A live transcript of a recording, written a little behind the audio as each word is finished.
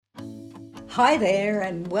Hi there,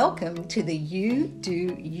 and welcome to the You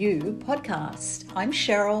Do You podcast. I'm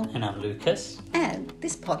Cheryl. And I'm Lucas. And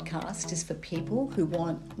this podcast is for people who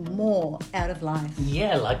want more out of life.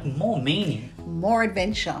 Yeah, like more meaning. More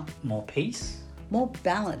adventure. More peace. More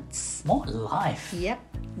balance. More life. Yep,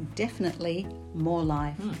 definitely more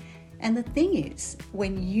life. And the thing is,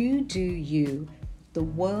 when you do you, the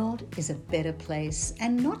world is a better place.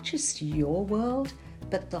 And not just your world,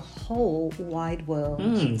 but the whole wide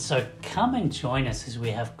world. So come and join us as we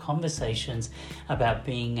have conversations about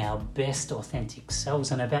being our best authentic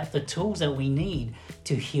selves and about the tools that we need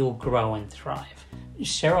to heal, grow and thrive.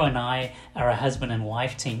 Cheryl and I are a husband and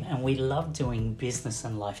wife team, and we love doing business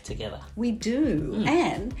and life together. We do.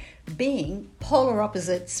 And being polar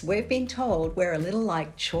opposites, we've been told we're a little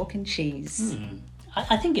like chalk and cheese.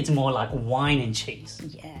 I think it's more like wine and cheese.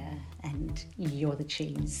 Yeah, and you're the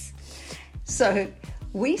cheese. So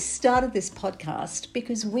we started this podcast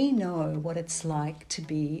because we know what it's like to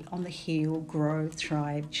be on the heal, grow,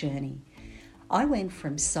 thrive journey. I went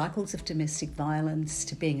from cycles of domestic violence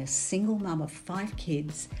to being a single mum of 5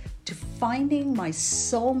 kids to finding my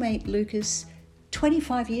soulmate Lucas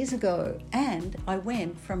 25 years ago. And I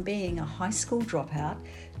went from being a high school dropout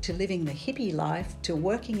to living the hippie life to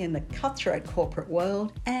working in the cutthroat corporate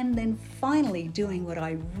world and then finally doing what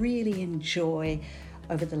I really enjoy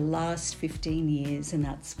over the last 15 years, and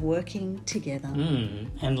that's working together.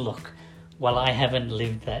 And look, while I haven't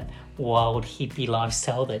lived that wild hippie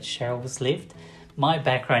lifestyle that Cheryl's lived, my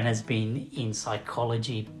background has been in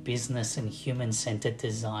psychology, business and human-centered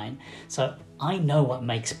design. So I know what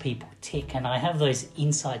makes people tick, and I have those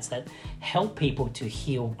insights that help people to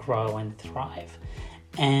heal, grow and thrive.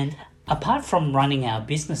 And apart from running our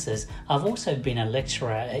businesses, I've also been a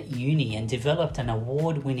lecturer at uni and developed an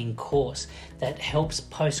award-winning course that helps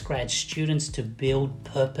postgrad students to build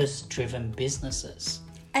purpose-driven businesses.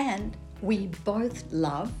 And we both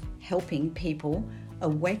love helping people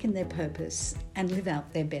awaken their purpose and live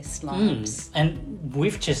out their best lives. And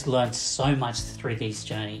we've just learned so much through these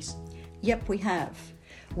journeys. Yep, we have.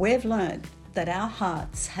 We've learned that our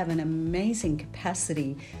hearts have an amazing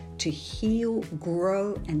capacity to heal,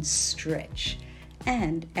 grow and stretch,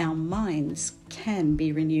 and our minds can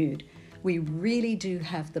be renewed. We really do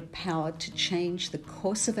have the power to change the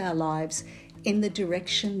course of our lives in the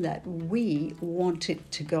direction that we want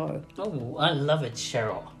it to go. Oh, I love it,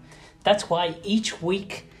 Cheryl. That's why each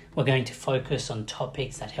week we're going to focus on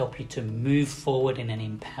topics that help you to move forward in an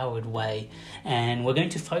empowered way. And we're going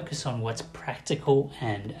to focus on what's practical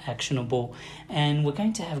and actionable. And we're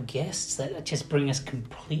going to have guests that just bring us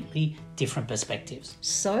completely different perspectives.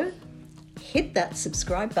 So hit that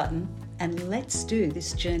subscribe button and let's do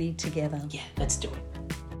this journey together. Yeah, let's do it.